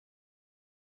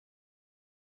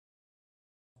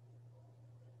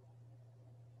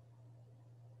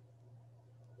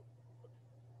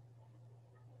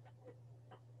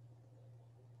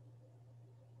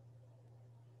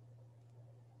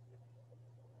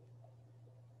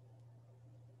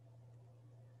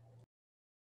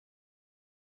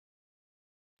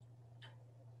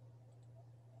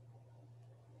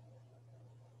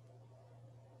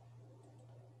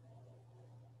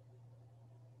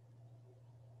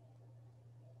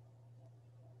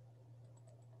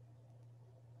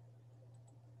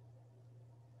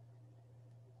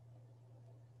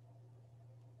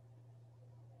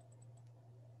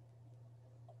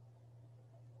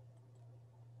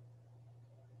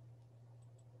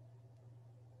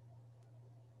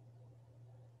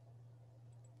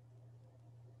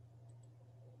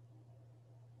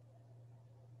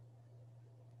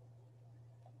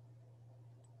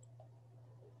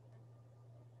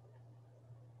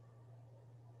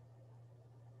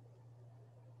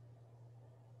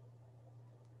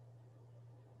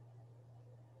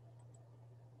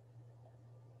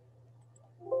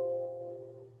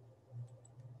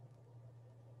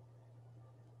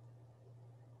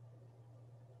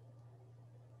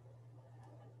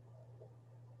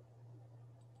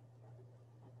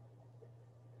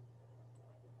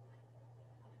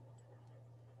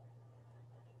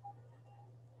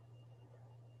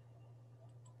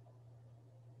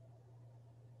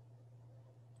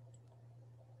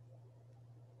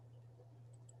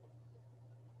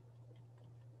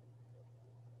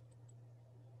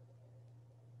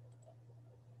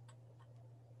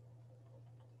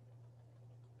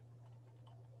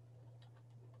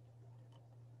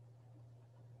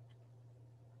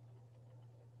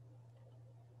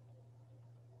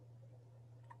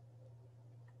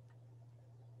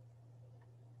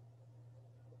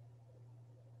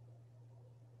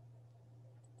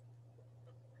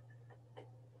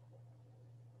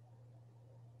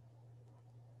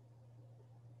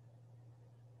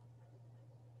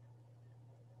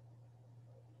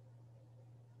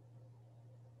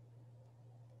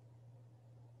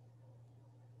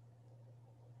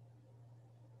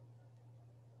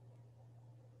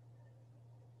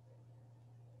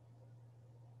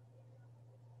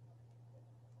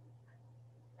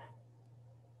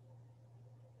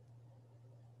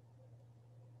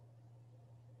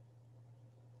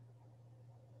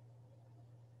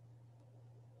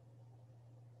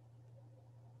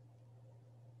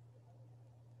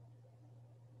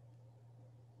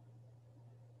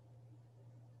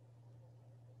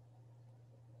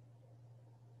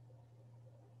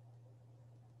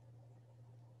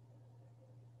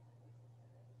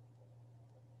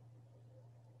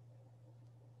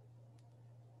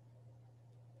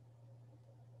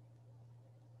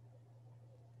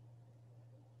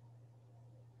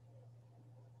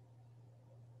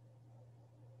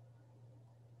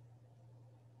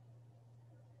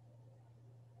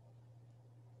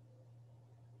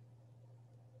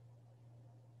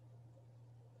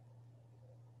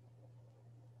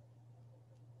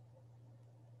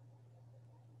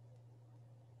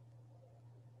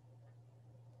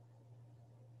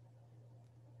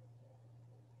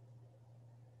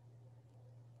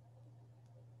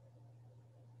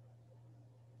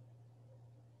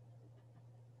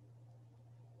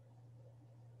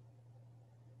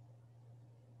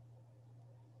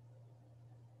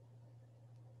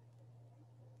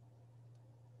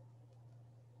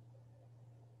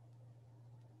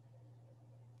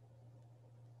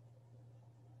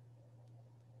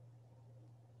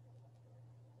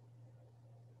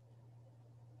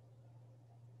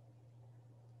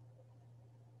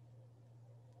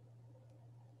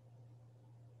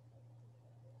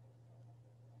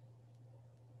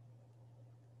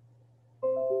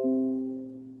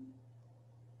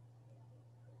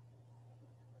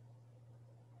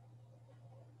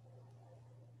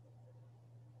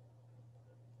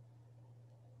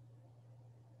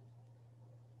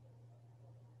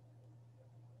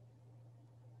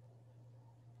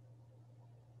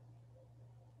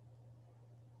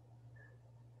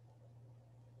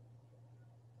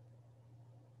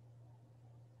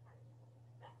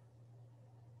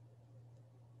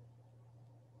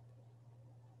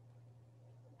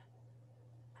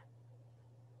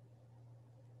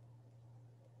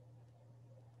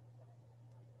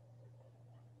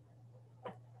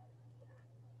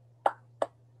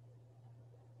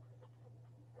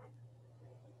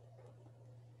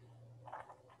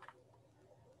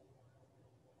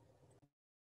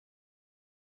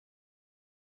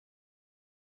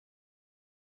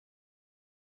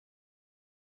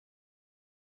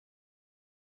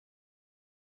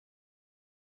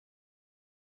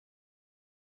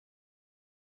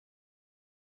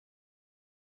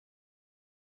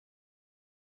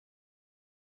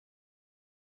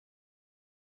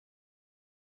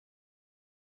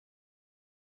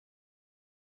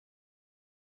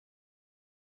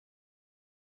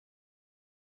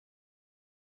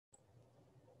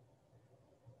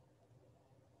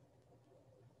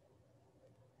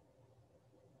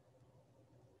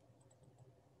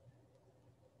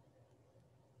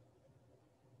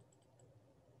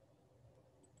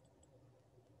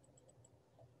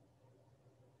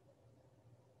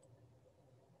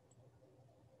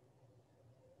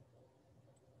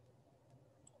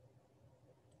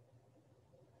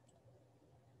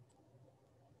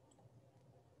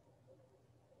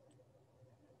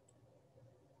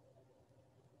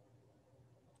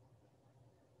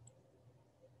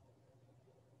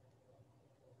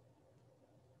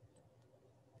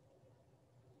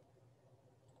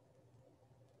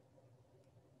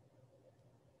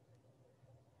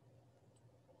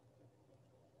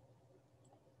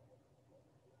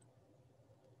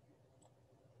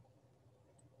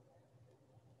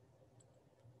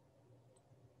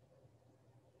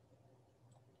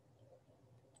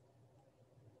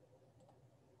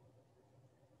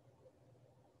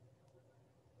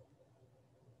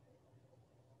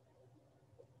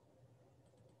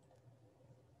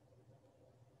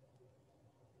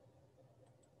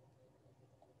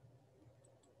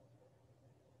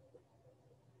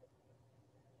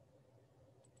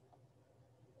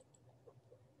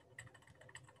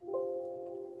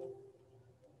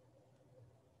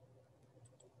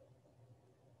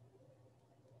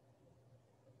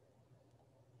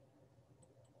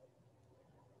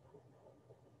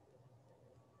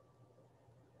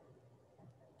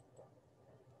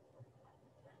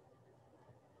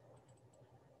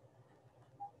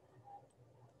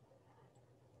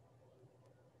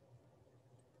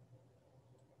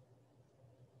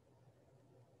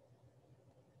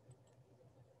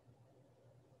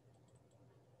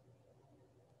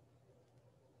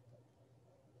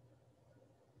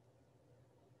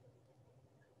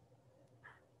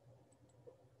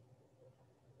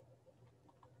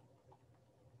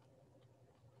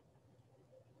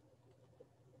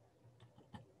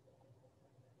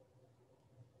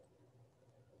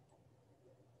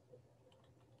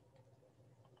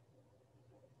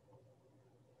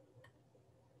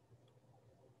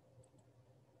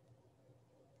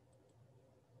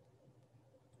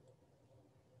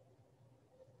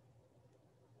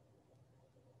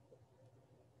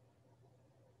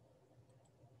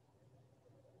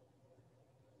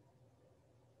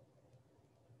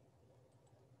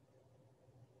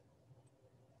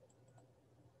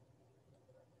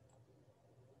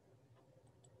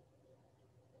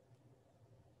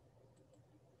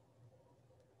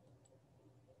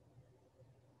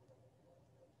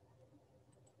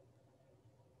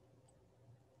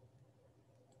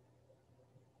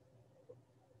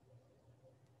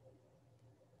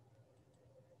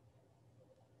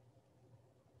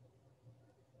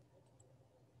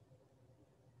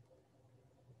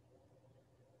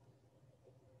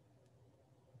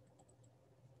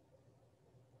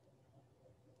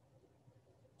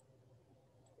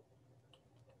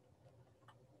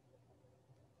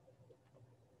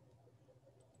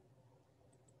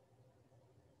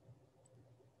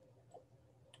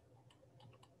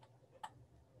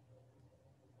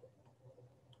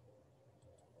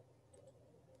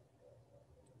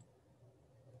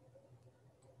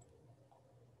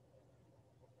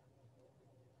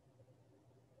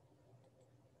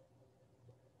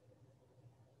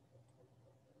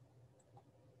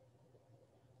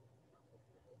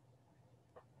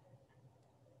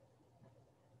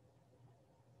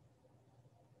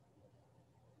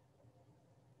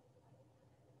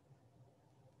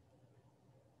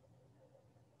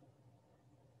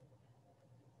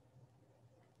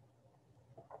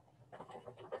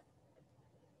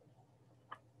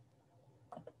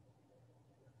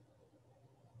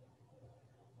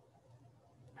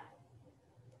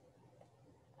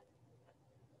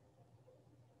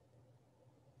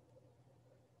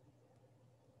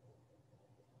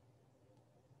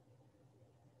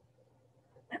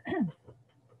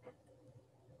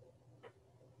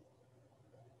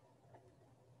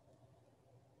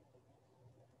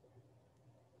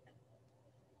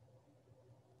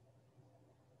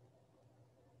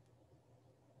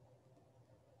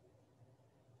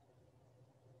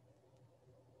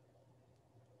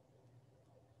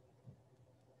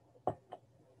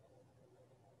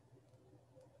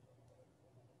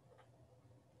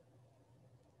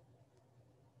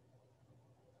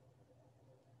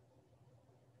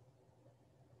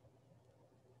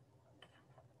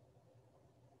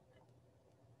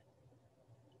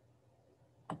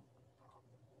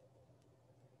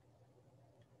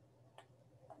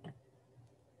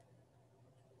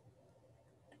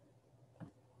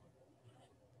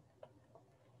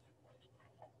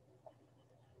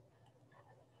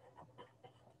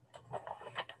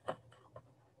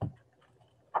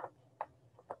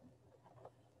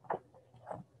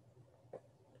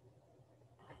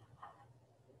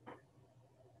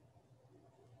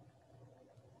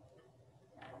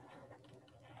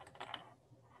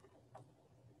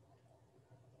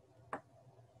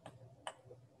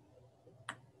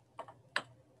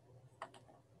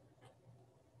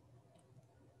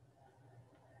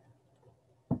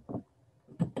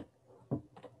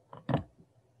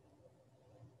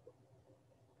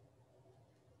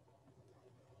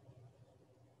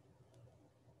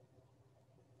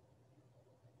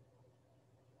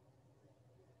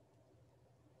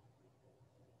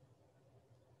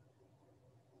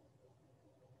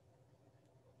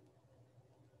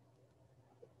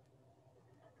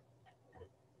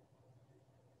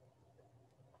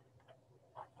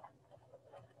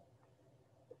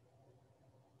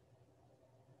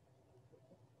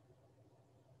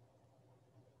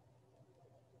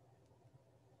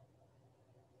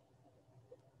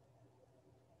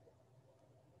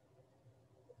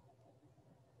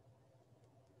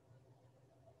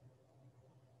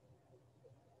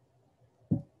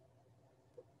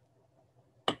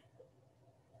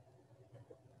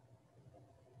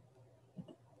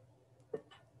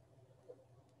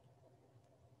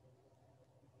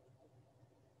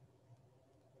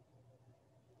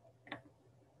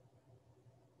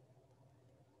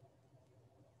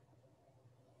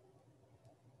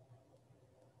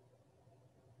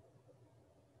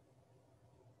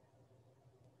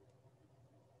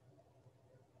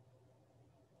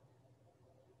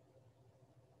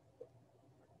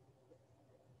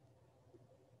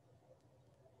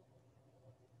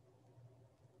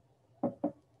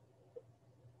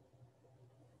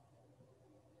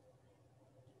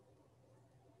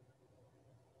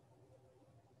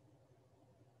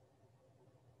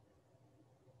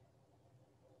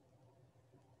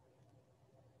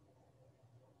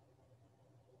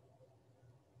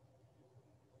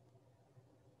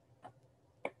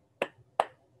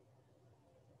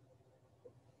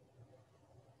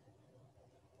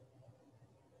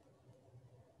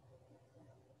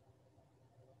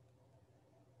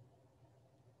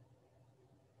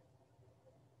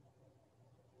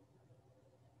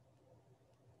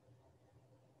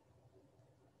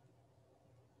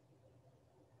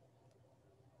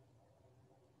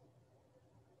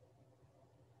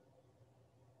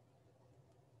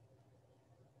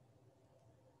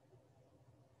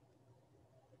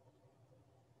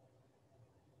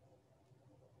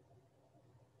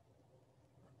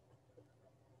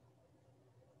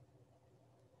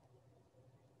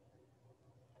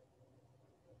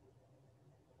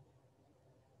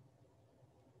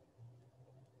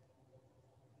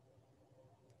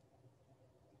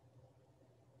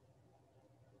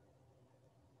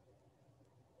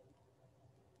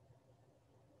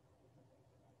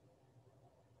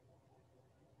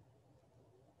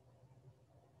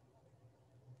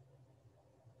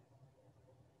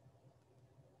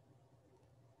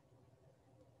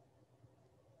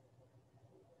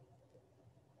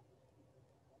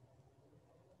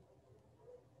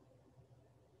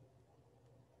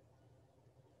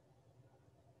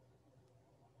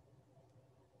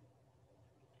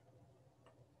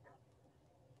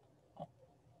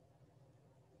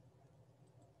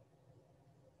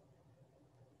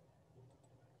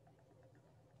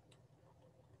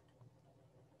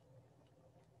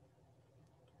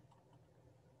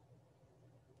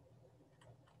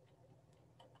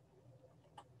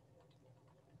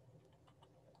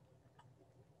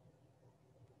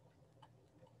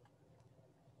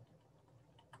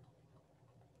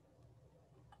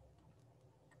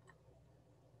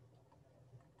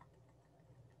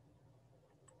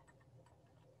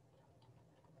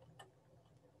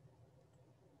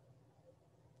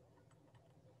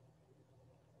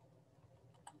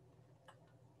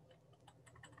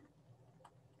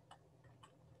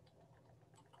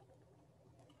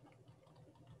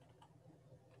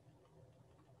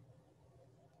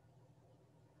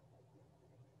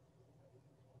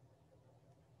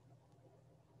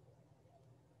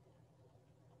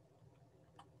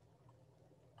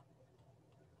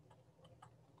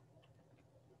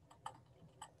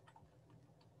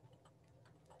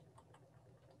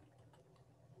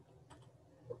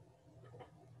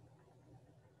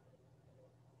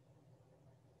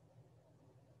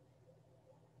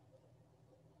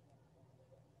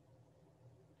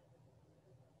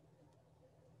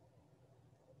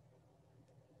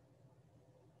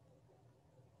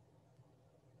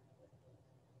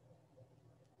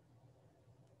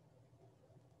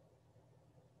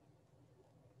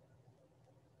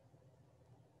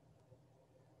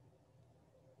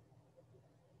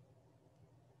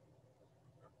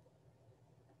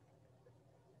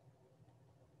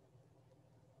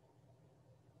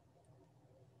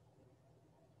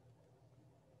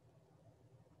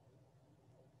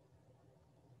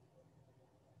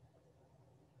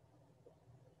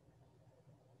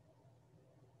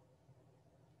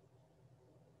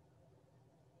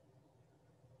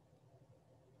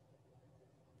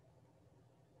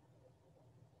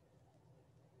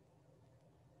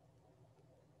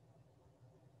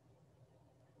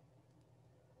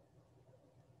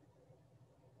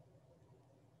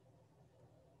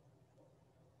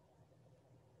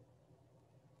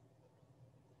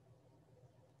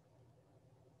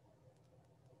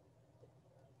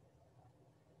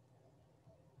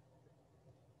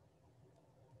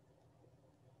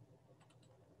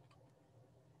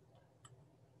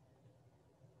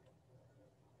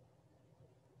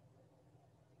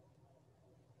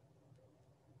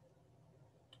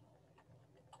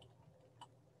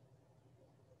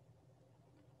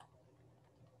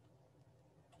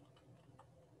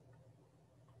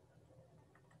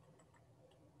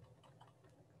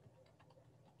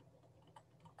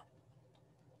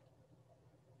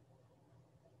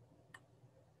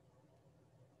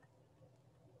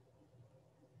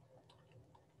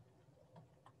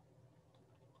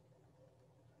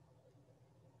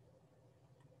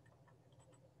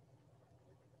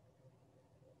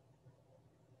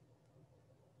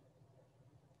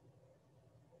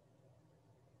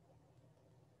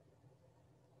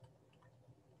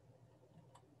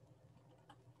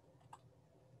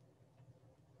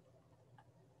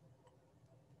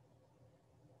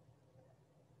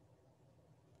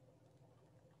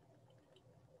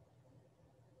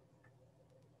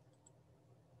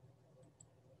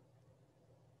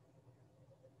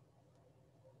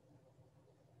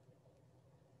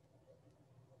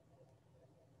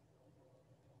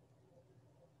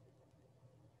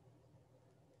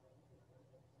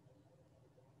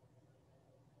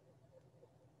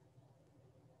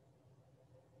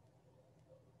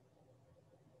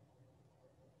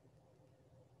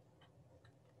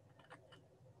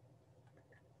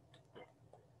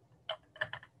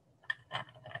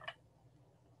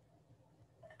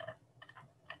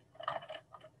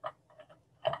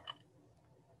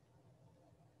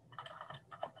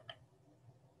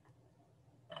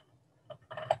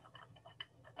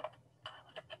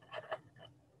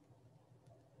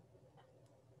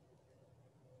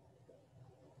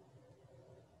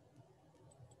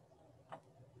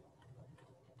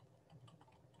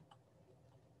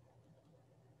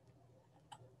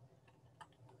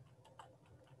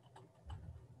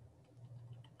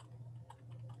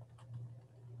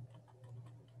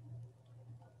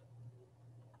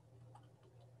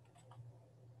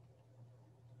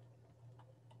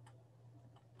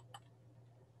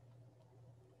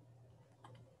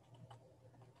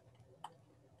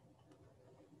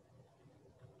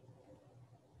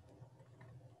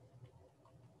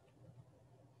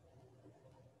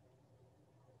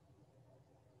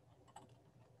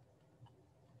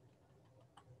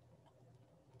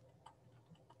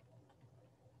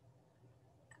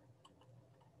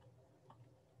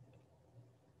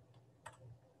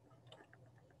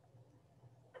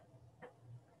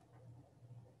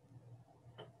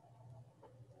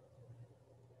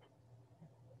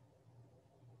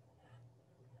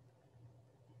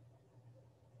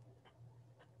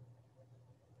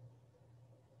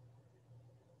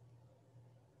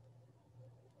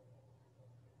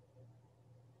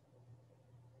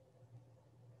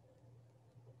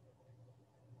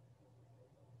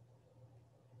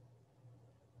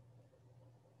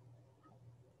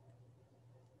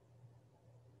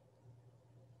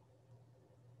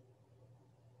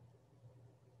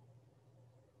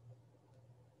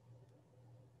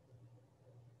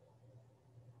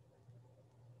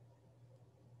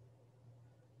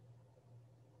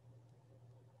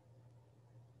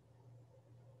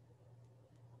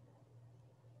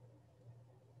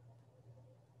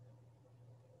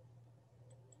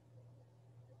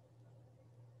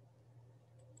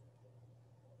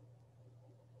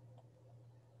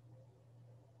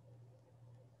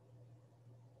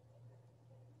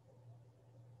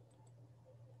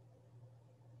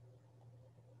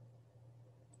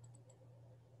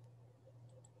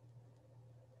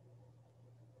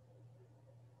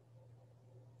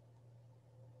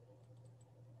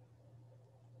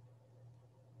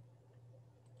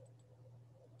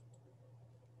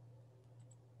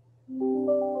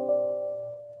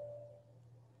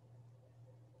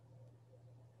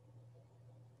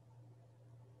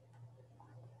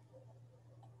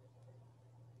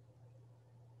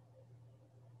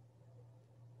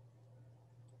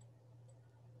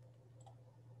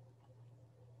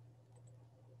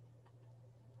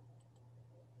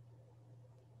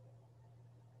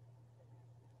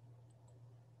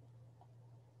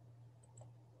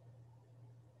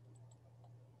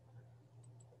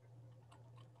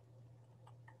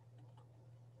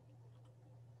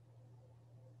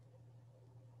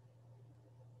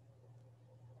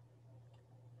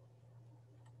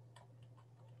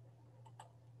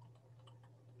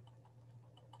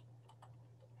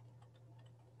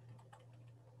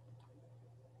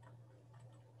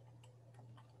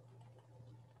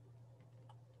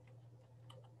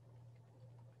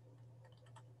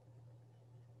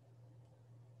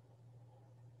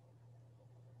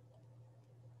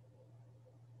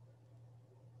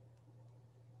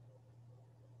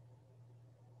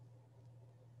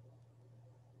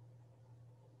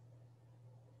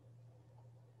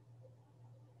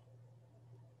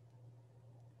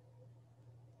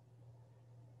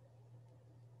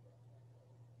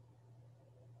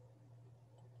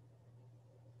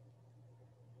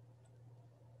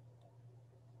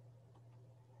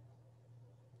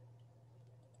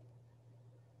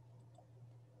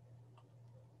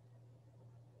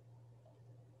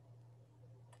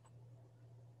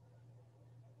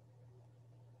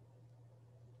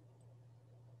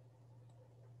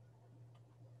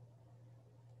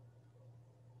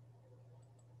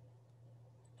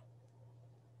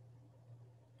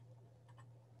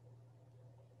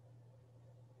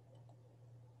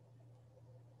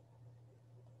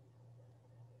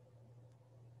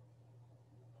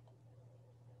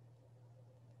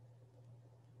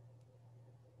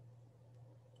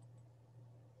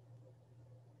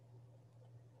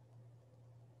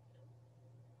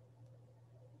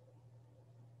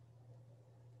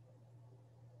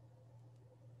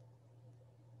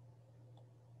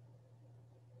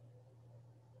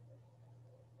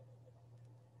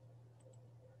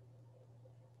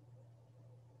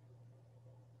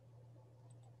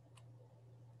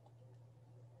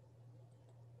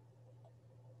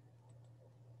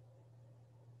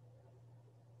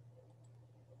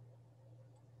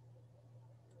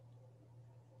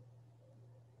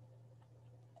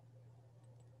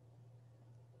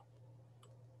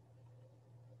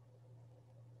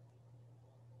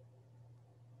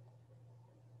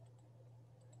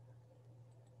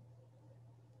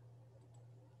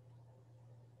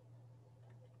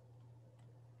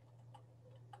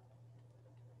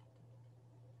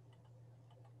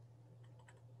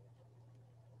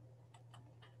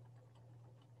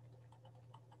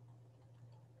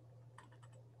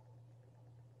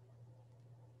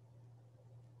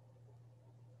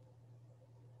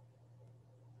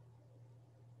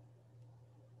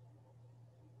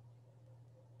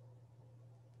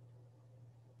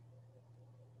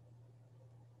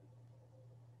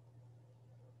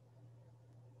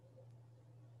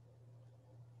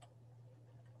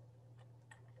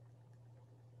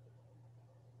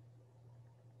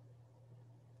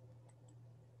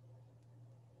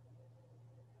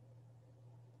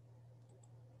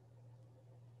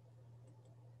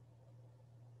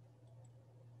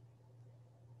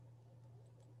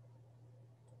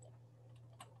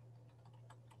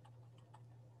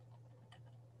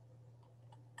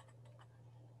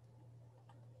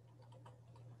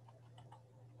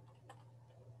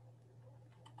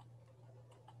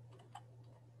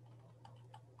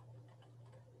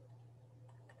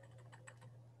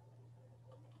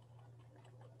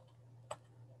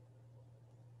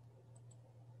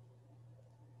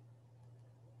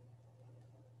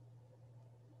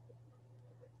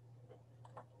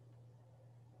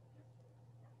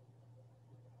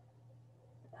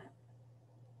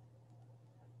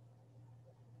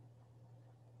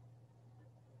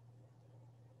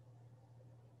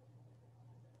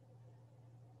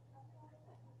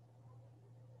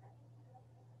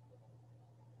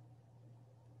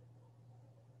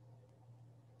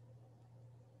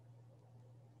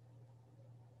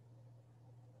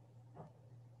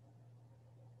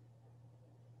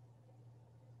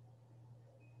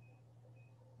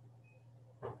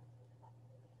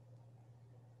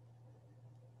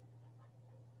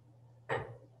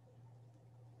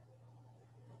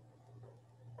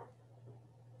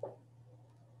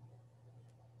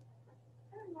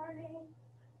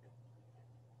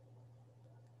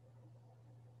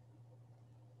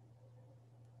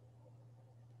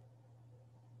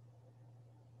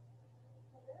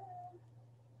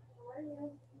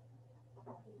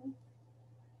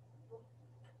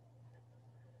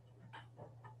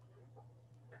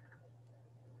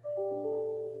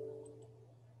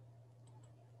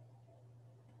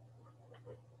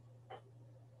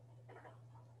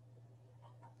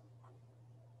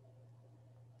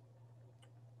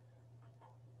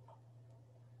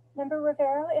Member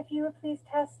Rivero, if you would please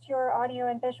test your audio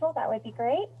and visual, that would be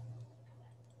great.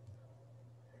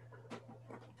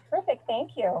 Perfect,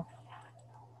 thank you.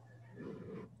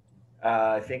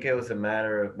 I think it was a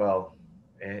matter of, well,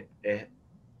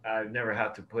 I've never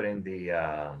had to put in the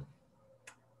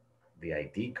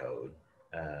ID code.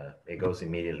 It goes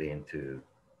immediately into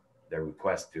the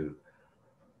request to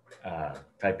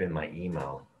type in my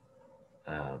email.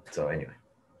 So anyway,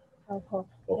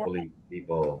 hopefully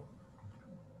people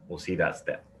will see that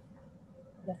step.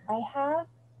 Yes, I have.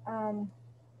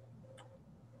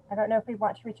 I don't know if we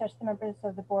want to retouch the members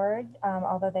of the board,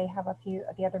 although they have a few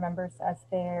of the other members as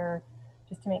their,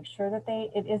 just to make sure that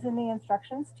it is in the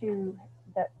instructions to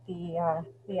that the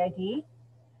ID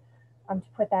to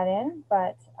put that in,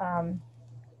 but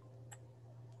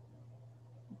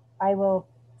I will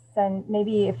send,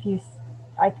 maybe if you,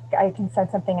 I can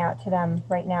send something out to them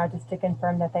right now just to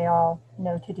confirm that they all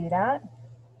know to do that.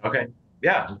 Okay,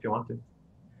 yeah, if you want to,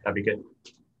 that'd be good.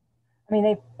 I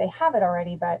mean, they have it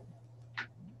already, but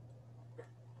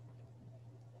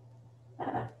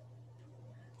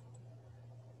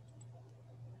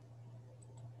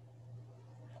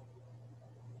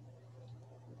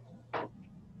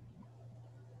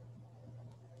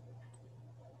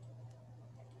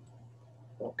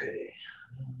okay.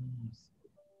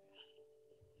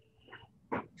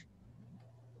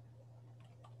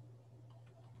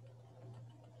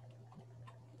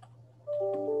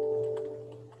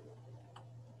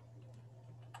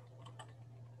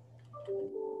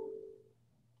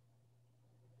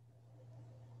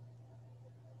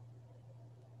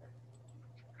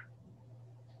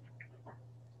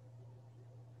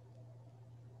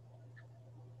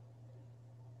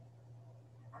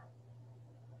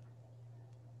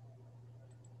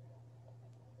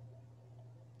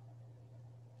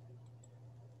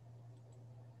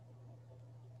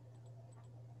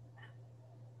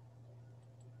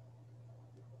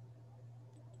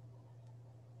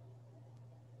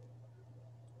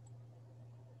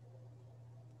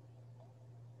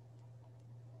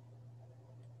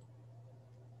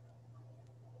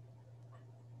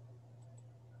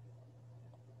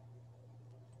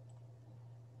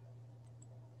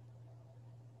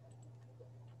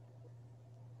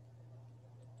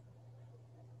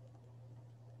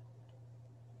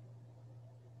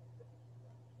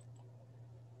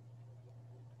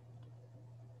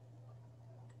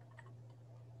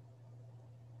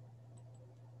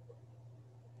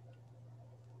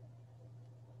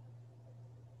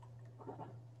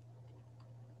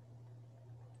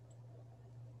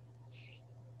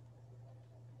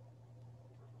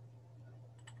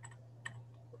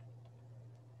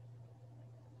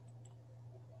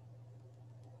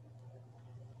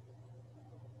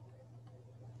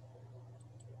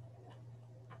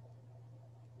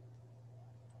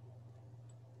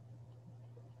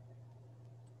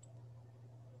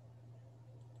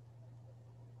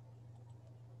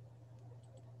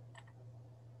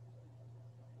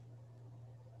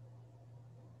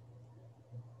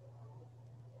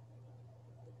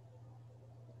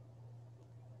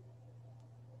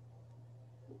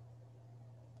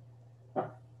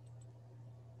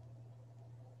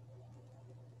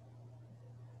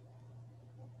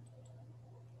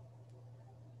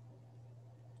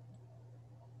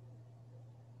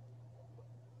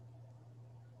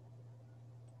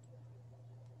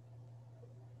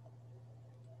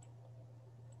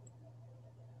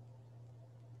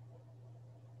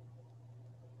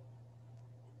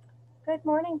 good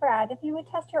morning, Brad. If you would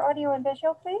test your audio and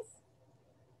visual, please.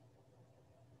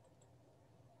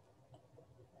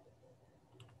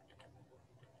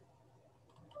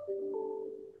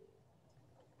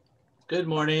 Good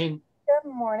morning.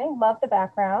 Good morning. Love the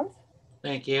background.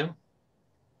 Thank you.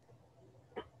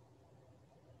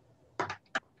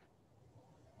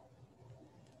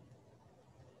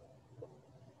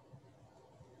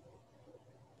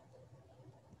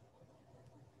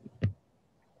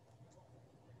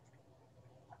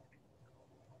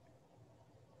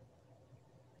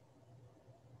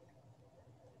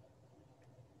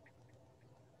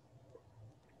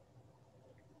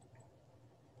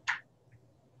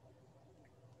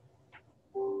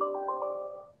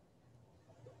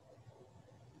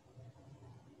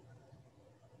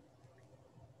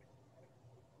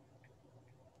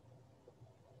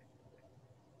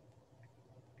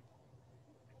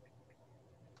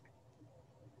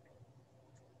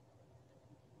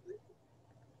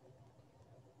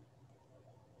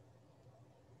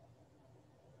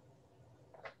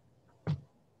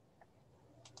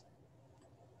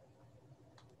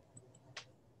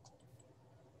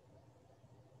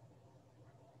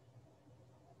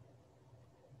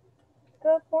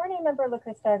 Good morning, Member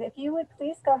Lukerstad. If you would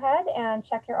please go ahead and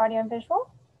check your audio and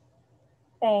visual.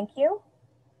 Thank you.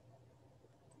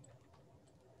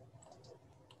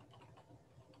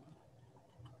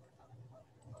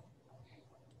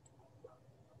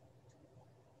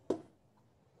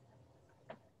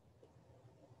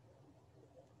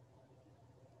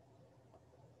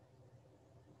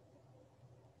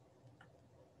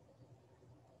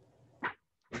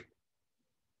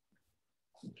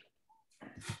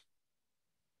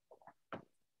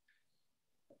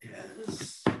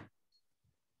 Yes.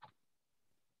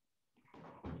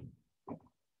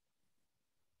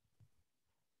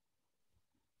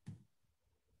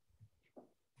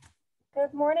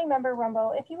 Good morning, Member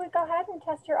Rumble. If you would go ahead and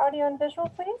test your audio and visual,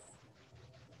 please.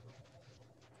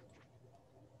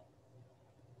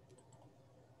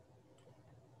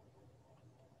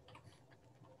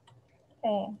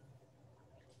 Thanks.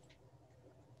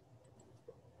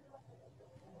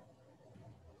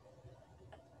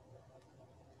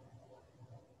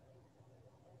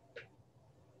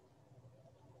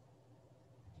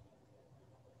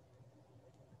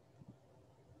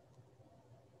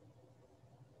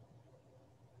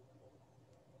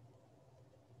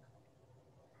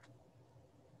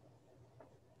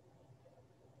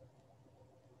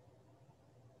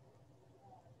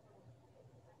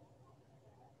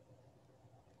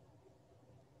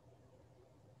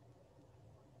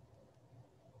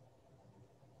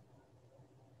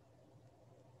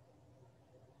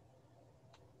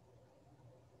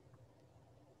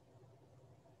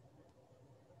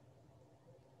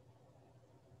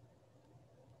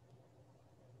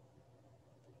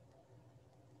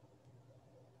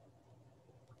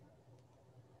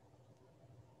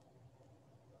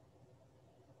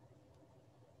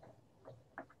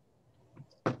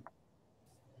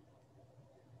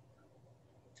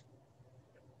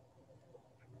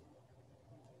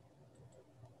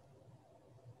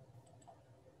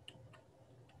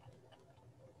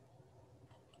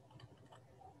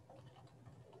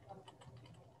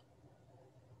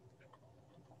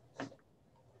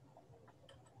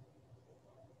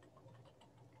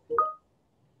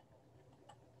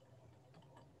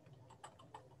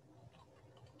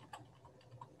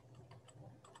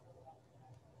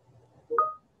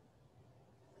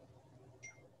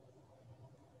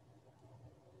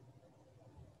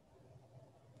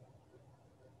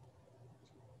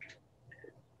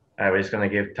 All right, we're just gonna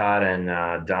give Todd and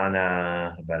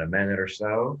Donna about a minute or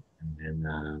so, and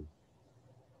then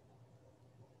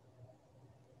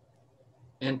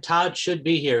And Todd should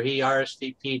be here. He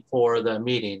RSVP'd for the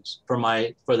meetings for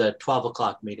the 12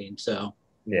 o'clock meeting. So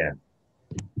yeah.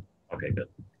 Okay, good.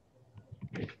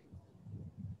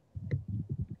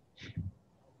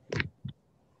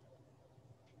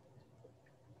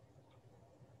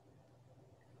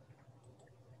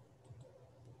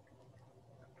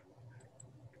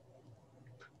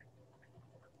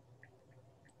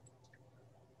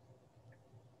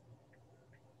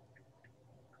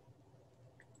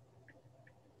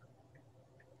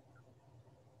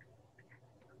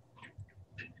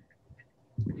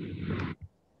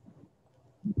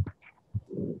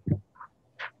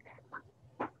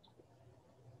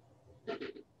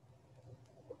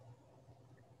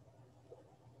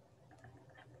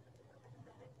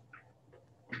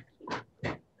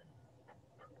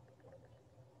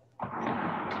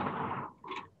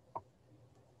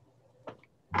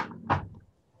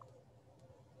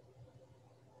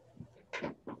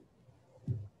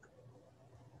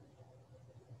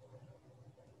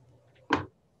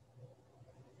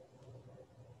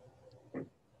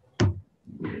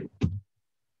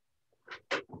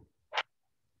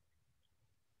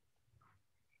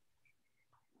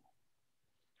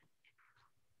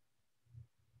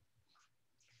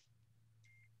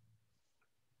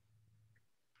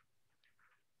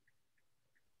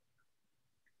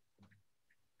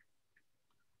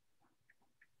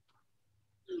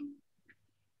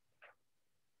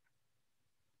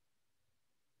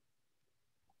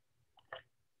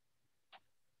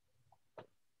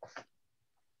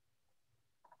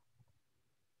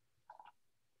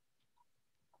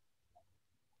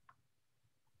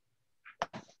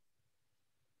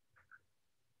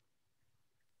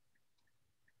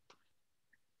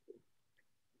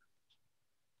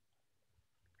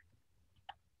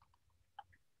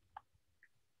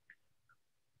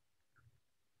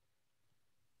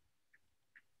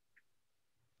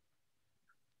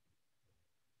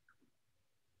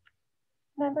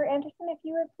 Member Anderson, if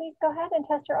you would please go ahead and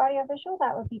test your audio visual,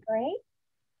 that would be great.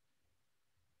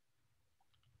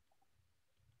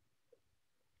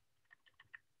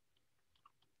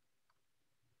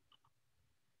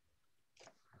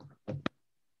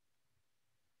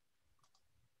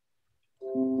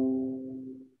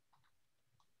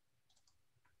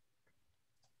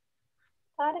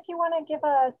 Todd, if you want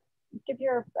to give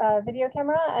your video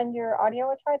camera and your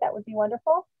audio a try, that would be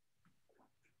wonderful.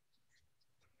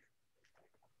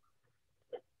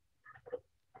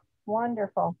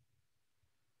 Wonderful.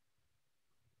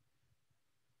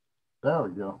 There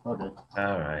we go. Okay.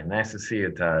 All right. Nice to see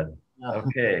you, Todd.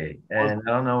 Okay. And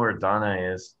I don't know where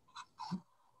Donna is.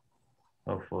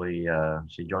 Hopefully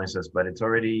she joins us, but it's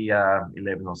already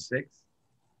 11:06.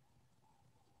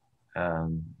 I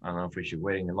don't know if we should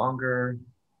wait any longer.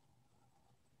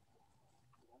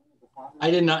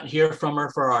 I did not hear from her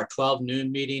for our 12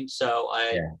 noon meeting, so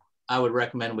I would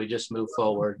recommend we just move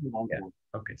forward. Yeah.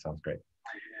 Okay, sounds great.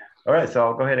 All right, so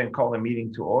I'll go ahead and call the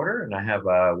meeting to order, and I have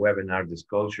a webinar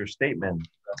disclosure statement.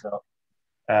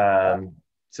 Welcome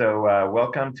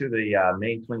to the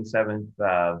May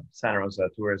 27th Santa Rosa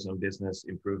Tourism Business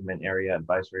Improvement Area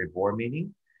Advisory Board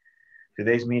meeting.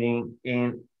 Today's meeting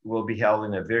will be held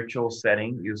in a virtual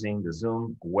setting using the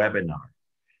Zoom webinar.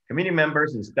 Committee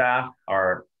members and staff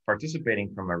are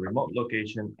participating from a remote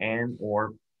location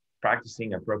and/or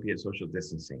practicing appropriate social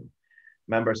distancing.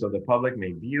 Members of the public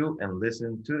may view and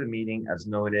listen to the meeting as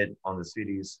noted on the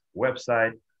city's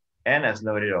website and as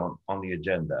noted on the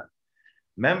agenda.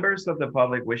 Members of the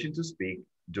public wishing to speak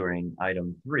during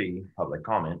item 3, public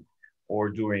comment, or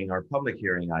during our public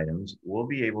hearing items will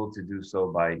be able to do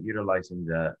so by utilizing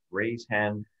the raise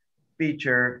hand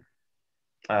feature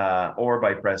or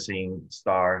by pressing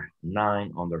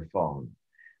 *9 on their phone.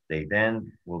 They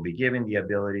then will be given the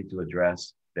ability to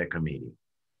address the committee.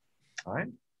 All right.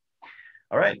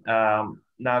 All right.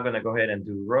 Now I'm going to go ahead and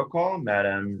do roll call.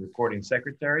 Madam Recording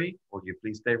Secretary, would you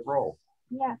please take roll?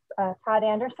 Yes. Todd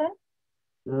Anderson.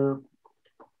 Here.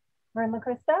 Vern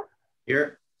LaCrista.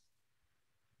 Here.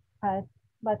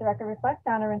 Let the record reflect,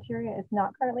 Donna Renteria is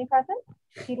not currently present.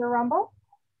 Peter Rumble.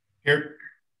 Here.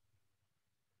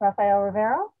 Rafael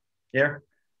Rivero. Here.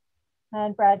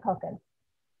 And Brad Culkin.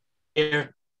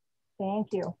 Here.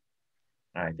 Thank you.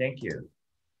 All right, thank you.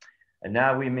 And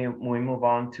now we move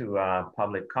on to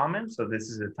public comment. So this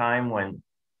is a time when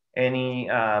any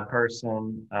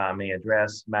person may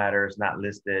address matters not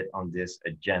listed on this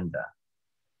agenda.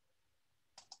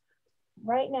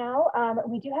 Right now,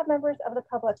 we do have members of the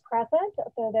public present,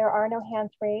 so there are no hands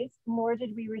raised, nor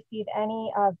did we receive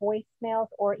any voicemails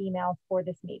or emails for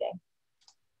this meeting.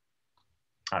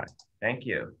 All right, thank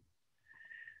you.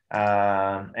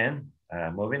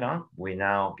 Moving on, we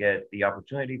now get the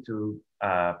opportunity to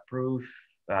approve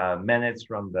minutes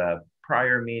from the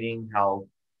prior meeting held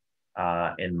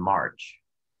in March.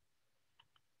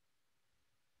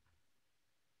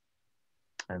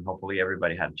 And hopefully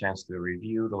everybody had a chance to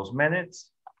review those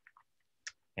minutes.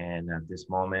 And at this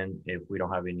moment, if we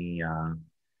don't have any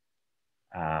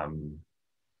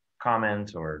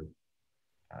comments or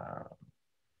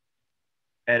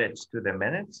edits to the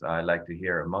minutes, I'd like to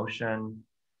hear a motion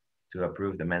to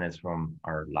approve the minutes from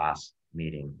our last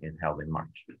meeting held in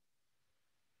March.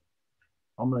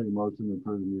 I'll make a motion to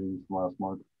approve the meetings from last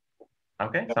month.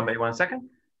 Okay, somebody want a second?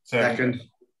 Second.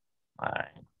 All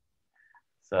right.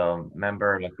 So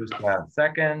member LaCrista,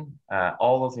 second.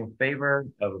 All those in favor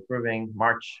of approving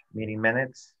March meeting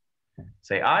minutes,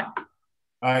 say aye.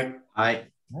 Aye. Aye.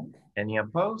 Any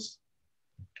opposed?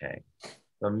 Okay.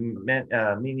 So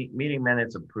meeting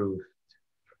minutes approved.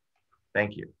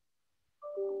 Thank you.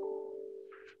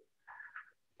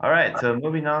 All right, so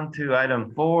moving on to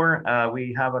item 4,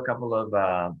 we have a couple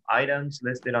of items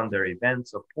listed under event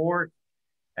support,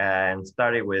 and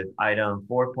starting with item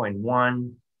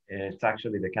 4.1. It's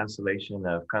actually the cancellation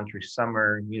of Country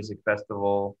Summer Music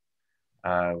Festival,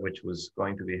 which was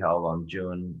going to be held on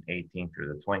June 18th through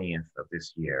the 20th of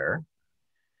this year.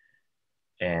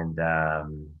 And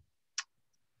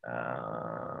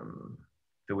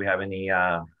do we have any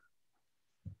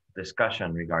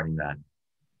discussion regarding that?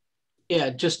 Yeah,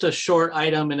 just a short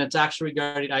item, and it's actually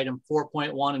regarding item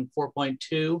 4.1 and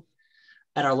 4.2.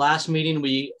 At our last meeting,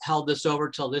 we held this over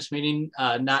till this meeting,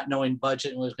 not knowing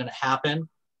budget was going to happen.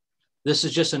 This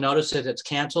is just a notice that it's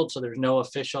canceled, so there's no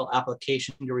official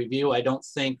application to review. I don't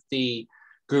think the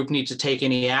group needs to take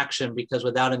any action because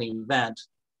without an event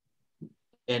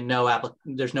and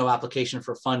there's no application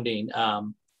for funding.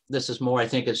 This is more, I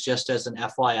think it's just as an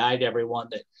FYI to everyone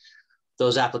that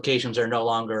those applications are no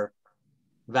longer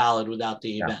valid without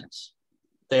the events.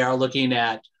 They are looking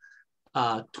at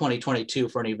 2022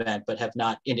 for an event, but have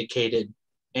not indicated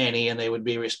any, and they would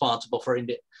be responsible for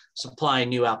supplying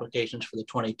new applications for the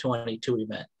 2022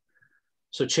 event.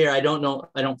 So Chair, I don't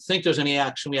think there's any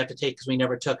action we have to take because we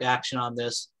never took action on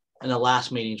this. In the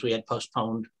last meetings, we had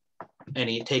postponed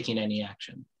taking any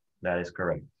action. That is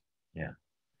correct, yeah.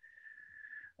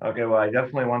 Okay, well, I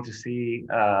definitely want to see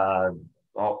on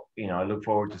I look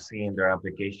forward to seeing their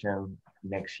application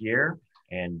next year.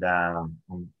 And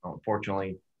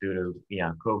unfortunately, due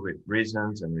to COVID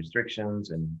reasons and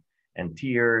restrictions and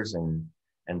tiers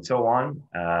and so on,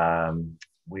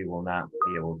 we will not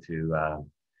be able to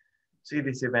see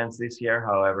these events this year.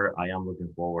 However, I am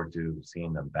looking forward to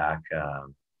seeing them back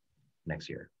next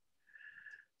year.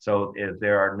 So if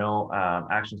there are no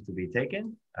actions to be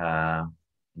taken,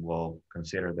 we'll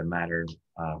consider the matter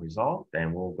resolved,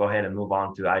 and we'll go ahead and move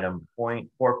on to item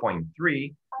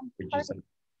 4.3, which is,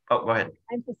 oh, go ahead.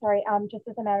 I'm so sorry. Just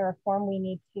as a matter of form, we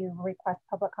need to request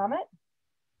public comment.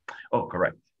 Oh,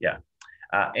 correct. Yeah.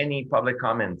 Any public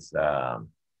comments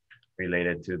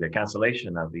related to the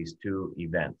cancellation of these two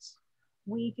events?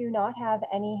 We do not have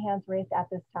any hands raised at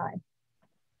this time.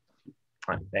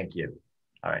 All right, thank you.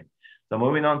 All right. So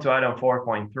moving on to item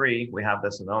 4.3, we have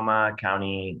the Sonoma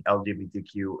County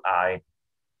LGBTQI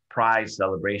Pride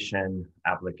Celebration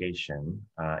application,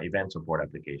 event support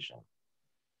application.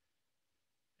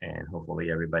 And hopefully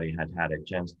everybody had a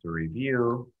chance to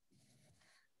review.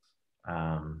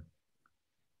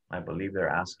 I believe they're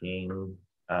asking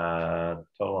a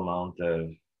total amount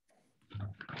of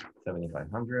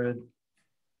 $7,500.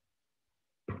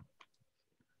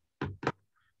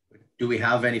 Do we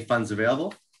have any funds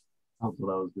available? That's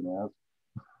what I was going to ask.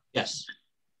 Yes.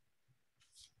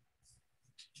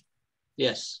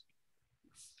 Yes.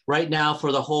 Right now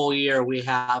for the whole year, we're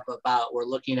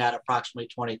looking at approximately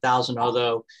 20,000,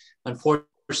 although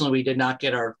unfortunately we did not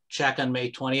get our check on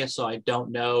May 20th. So I don't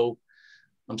know.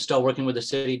 I'm still working with the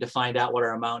city to find out what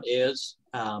our amount is.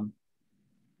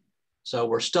 So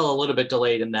we're still a little bit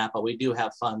delayed in that, but we do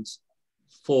have funds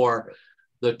for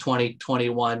the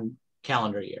 2021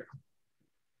 calendar year.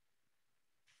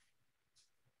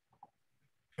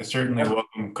 I certainly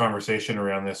welcome conversation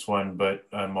around this one, but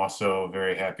I'm also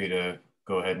very happy to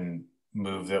go ahead and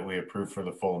move that we approve for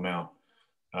the full amount.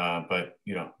 But,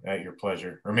 at your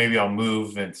pleasure. Or maybe I'll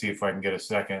move and see if I can get a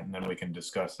second, and then we can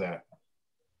discuss that.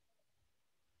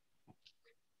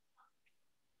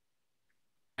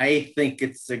 I think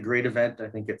it's a great event. I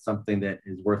think it's something that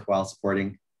is worthwhile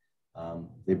supporting.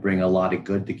 They bring a lot of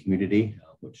good to the community,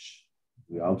 which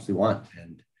we obviously want.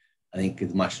 And I think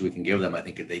as much as we can give them, I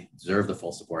think they deserve the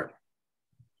full support.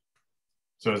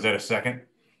 So is that a second?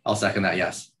 I'll second that,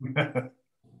 yes.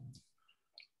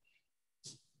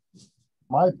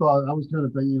 My thought, I was kind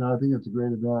of thinking, I think it's a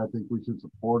great event. I think we should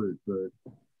support it, but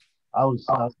I was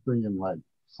thinking like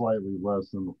slightly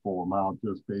less than the full amount,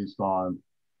 just based on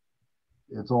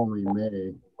it's only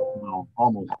May,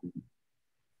 almost,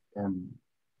 and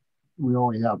we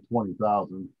only have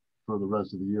 20,000 for the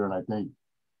rest of the year. And I think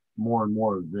more and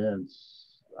more events,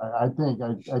 I think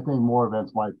more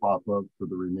events might pop up for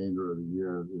the remainder of the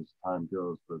year as time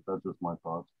goes, but that's just my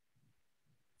thoughts.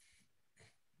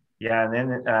 Yeah, and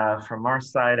then from our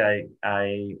side,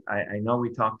 I know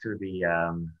we talked to the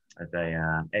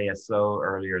ASO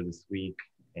earlier this week,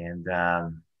 and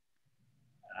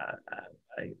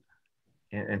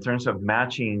in terms of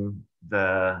matching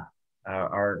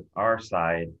our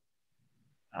side,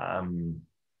 I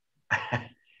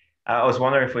was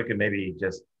wondering if we could maybe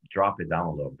just drop it down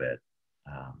a little bit.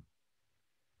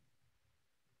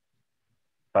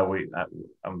 But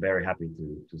I'm very happy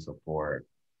to support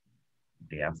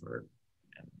the effort.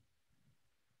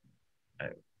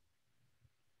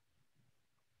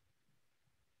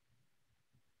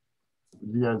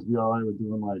 Would you guys be all right with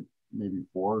doing like maybe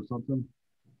 4 or something?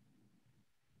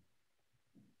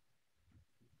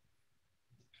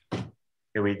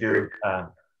 Can we do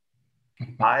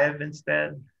 5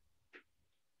 instead?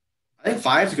 I think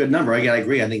 5 is a good number. Again, I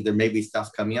agree. I think there may be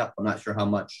stuff coming up. I'm not sure how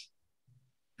much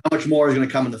more is going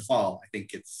to come in the fall.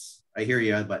 I hear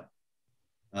you, but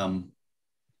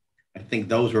I think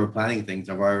those who are planning things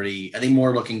have already, I think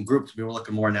more looking groups, we were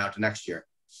looking more now to next year.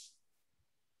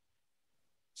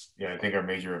 Yeah, I think our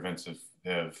major events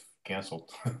have canceled.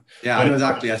 Yeah, I know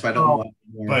exactly. That's why I don't want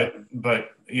more.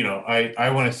 But I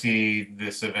want to see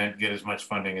this event get as much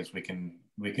funding as we can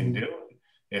do.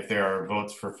 If there are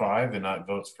votes for 5 and not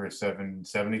votes for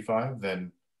 775,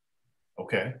 then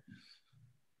okay.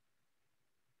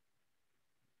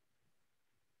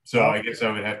 So I guess I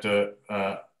would have to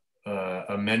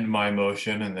amend my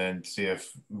motion and then see if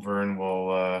Vern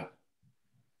will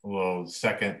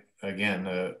second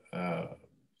again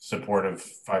support of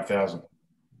 5,000.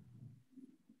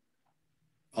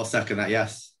 I'll second that.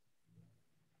 Yes.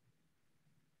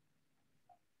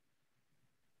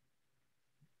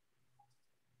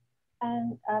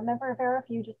 And Member Rivera, if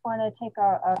you just want to take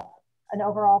an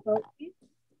overall vote, please.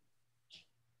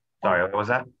 Sorry, what was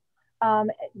that?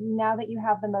 Now that you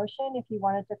have the motion, if you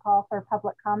wanted to call for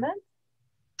public comment.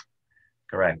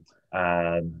 Correct.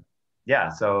 Yeah,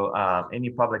 so any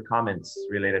public comments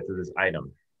related to this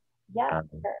item? Yeah,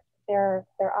 there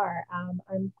are.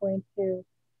 I'm going to,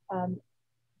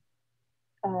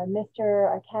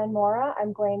 Mr. Ken Mora,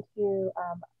 I'm going to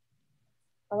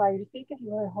allow you to speak if you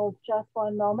want to hold just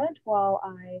one moment while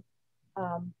I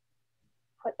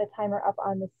put the timer up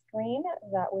on the screen.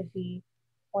 That would be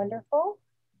wonderful.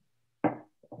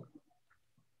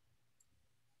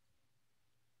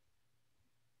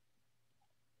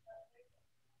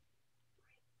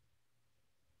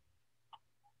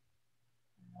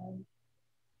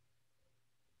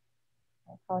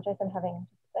 I apologize, I'm having,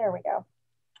 there we go.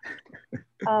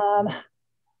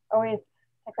 Always,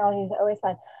 technology is always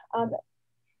fun.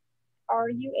 Are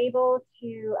you able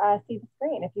to see the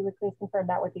screen? If you would please confirm,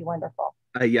 that would be wonderful.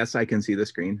 Yes, I can see the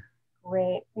screen.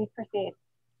 Great, please proceed.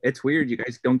 It's weird you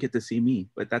guys don't get to see me,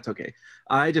 but that's okay.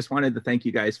 I just wanted to thank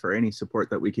you guys for any support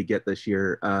that we could get this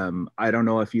year. I don't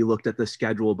know if you looked at the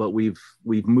schedule, but we've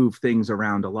moved things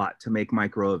around a lot to make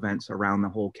micro events around the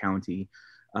whole county.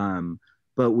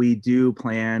 But we do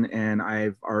plan, and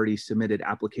I've already submitted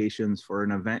applications for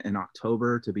an event in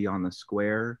October to be on the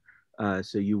square.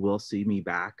 So you will see me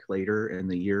back later in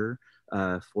the year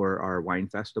for our wine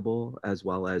festival, as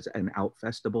well as an out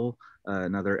festival,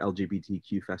 another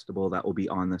LGBTQ festival that will be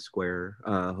on the square.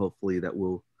 Hopefully that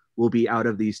we'll be out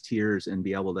of these tiers and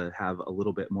be able to have a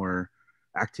little bit more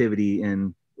activity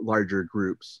in larger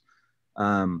groups.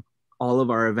 All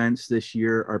of our events this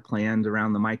year are planned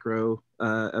around the micro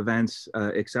events,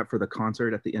 except for the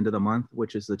concert at the end of the month,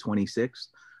 which is the 26th.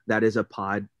 That is a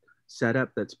pod setup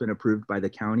that's been approved by the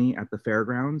county at the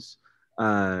fairgrounds.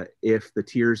 If the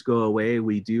tiers go away,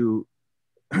 we do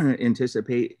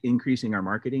anticipate increasing our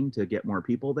marketing to get more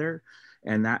people there.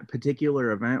 And that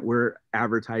particular event, we're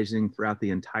advertising throughout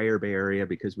the entire Bay Area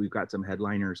because we've got some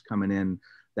headliners coming in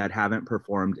that haven't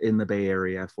performed in the Bay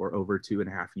Area for over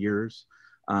 2.5 years.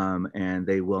 And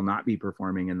they will not be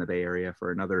performing in the Bay Area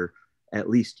for another at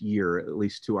least year, at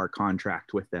least to our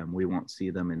contract with them. We won't see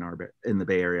them in the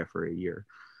Bay Area for a year.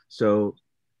 So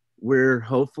we're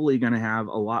hopefully going to have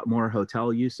a lot more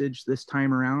hotel usage this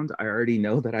time around. I already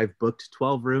know that I've booked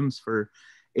 12 rooms for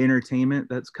entertainment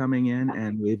that's coming in,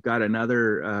 and we've got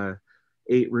another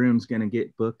 8 rooms going to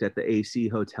get booked at the AC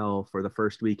Hotel for the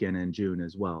first weekend in June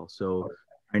as well. So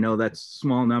I know that's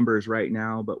small numbers right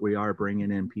now, but we are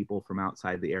bringing in people from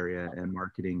outside the area and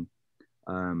marketing.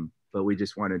 But we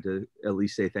just wanted to at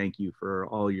least say thank you for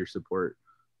all your support.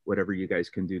 Whatever you guys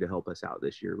can do to help us out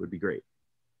this year would be great.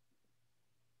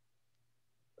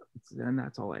 And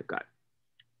that's all I've got.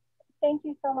 Thank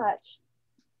you so much.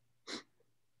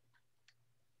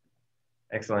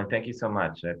 Excellent. Thank you so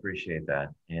much. I appreciate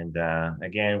that. And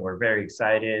again, we're very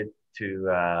excited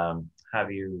to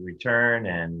have you return.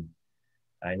 And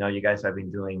I know you guys have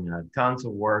been doing tons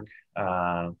of work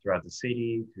throughout the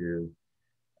city to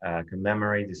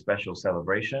commemorate this special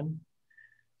celebration.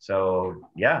 So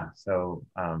yeah, so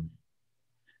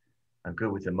I'm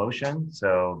good with the motion.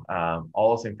 So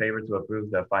all those in favor to approve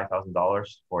the $5,000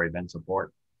 for event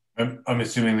support? I'm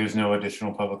assuming there's no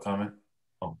additional public comment?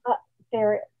 Oh.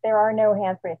 There are no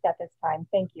hands raised at this time.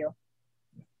 Thank you.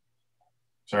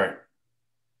 Sorry.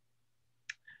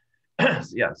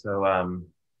 Yeah, so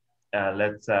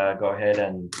let's go ahead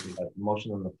and we have the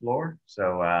motion on the floor.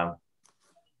 So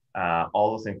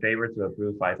all those in favor to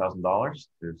approve $5,000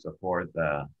 to support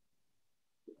the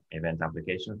event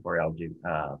application for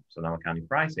Sonoma County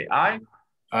Pride, say aye.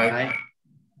 Aye.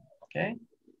 Okay.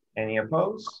 Any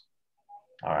opposed?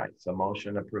 All right. So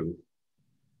motion approved.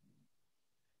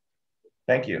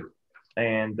 Thank you.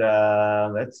 And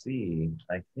let's see.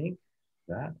 I think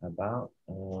that about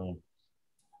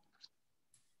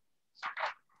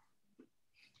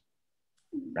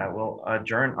that will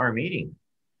adjourn our meeting.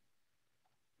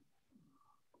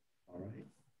 All right.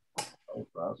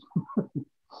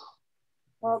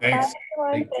 Well, Thanks.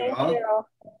 bye, everyone. Thank you.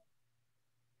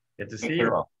 Good to see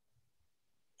you all.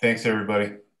 Thanks,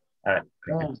 everybody. All right.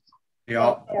 Thanks.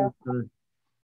 Yeah. Thank you. Okay.